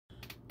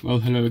Well,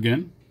 hello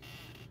again.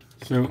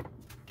 So,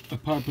 a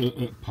parcel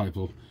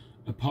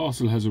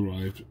has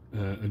arrived,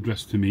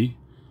 addressed to me,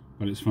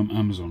 but it's from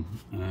Amazon.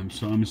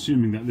 So I'm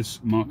assuming that this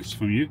mark is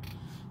from you,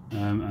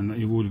 and that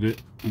you've ordered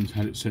it and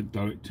had it sent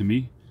direct to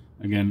me.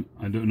 Again,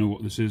 I don't know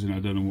what this is, and I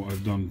don't know what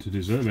I've done to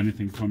deserve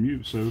anything from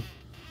you. So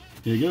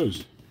here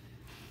goes.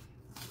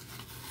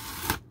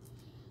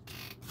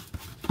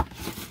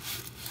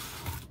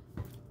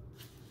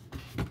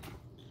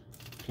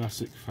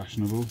 Classic,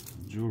 fashionable,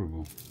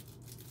 durable.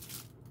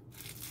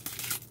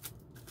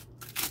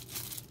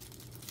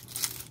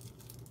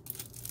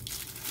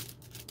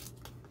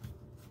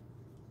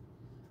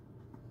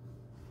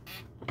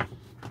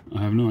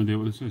 I have no idea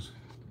what this is.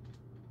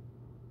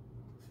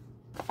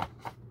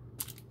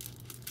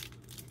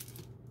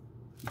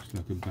 Looks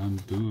like a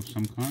bamboo of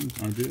some kind.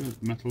 Idea,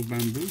 metal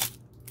bamboo.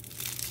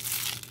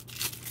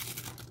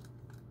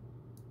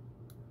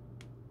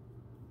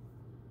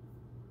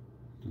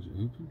 Does it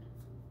open?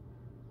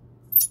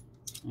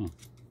 Oh.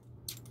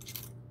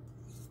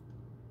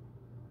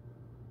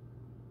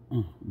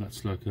 Oh,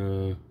 that's like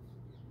a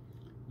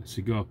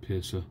cigar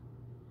piercer.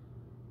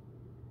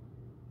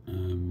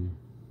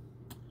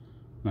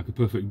 Like a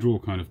perfect draw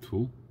kind of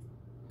tool.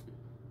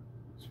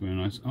 It's very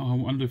nice. Oh, I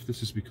wonder if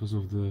this is because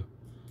of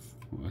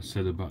what I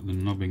said about the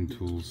nubbing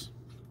tools.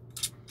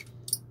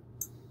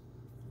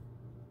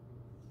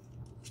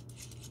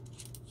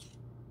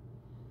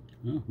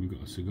 Oh, we've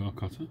got a cigar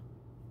cutter.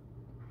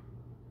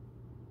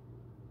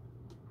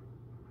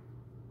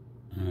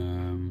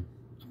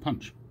 A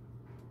punch.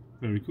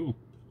 Very cool.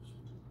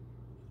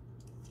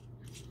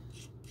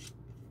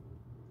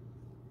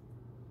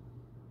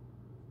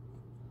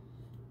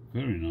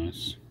 Very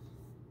nice.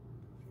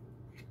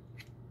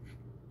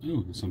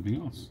 Oh, there's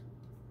something else.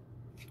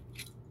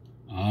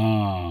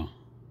 Ah,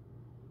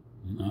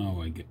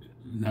 now I get it.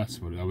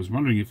 That's what I was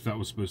wondering, if that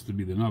was supposed to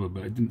be the nubber,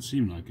 but it didn't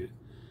seem like it.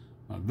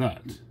 But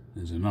that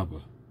is a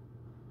nubber.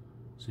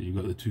 So you've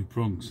got the two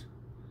prongs.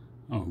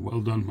 Oh, well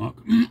done, Mark.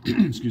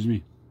 Excuse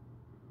me.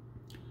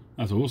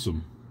 That's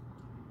awesome.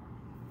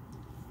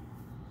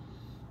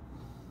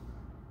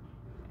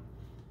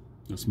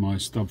 That's my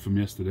stub from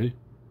yesterday.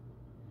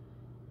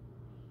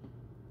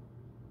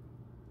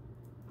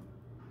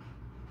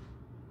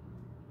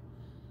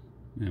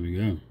 There we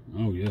go.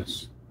 Oh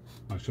yes,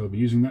 I shall be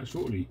using that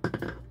shortly.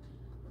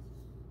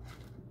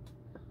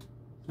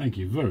 Thank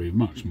you very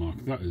much,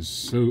 Mark. That is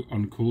so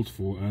uncalled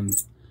for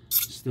and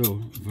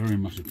still very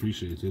much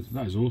appreciated.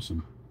 That is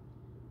awesome.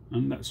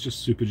 And that's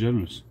just super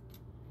generous.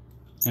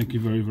 Thank you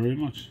very, very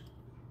much.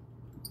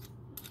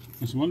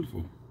 That's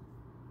wonderful.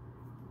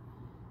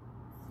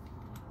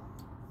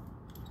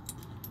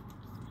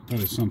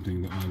 That is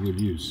something that I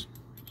will use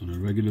on a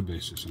regular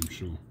basis, I'm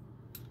sure.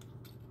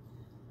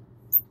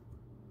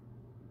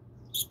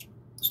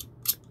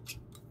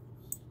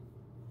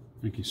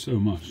 Thank you so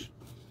much.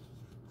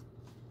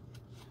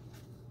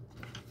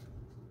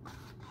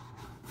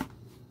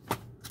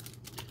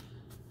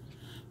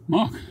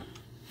 Mark,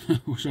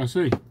 what should I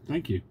say?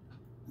 Thank you.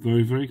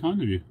 Very, very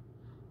kind of you.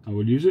 I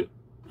will use it,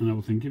 and I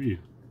will think of you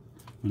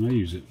when I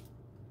use it.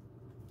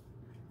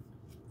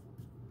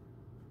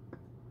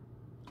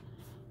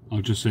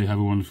 I'll just say have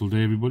a wonderful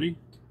day, everybody,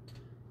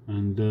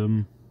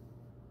 and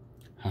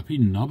happy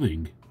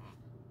nubbing.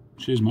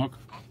 Cheers, Mark.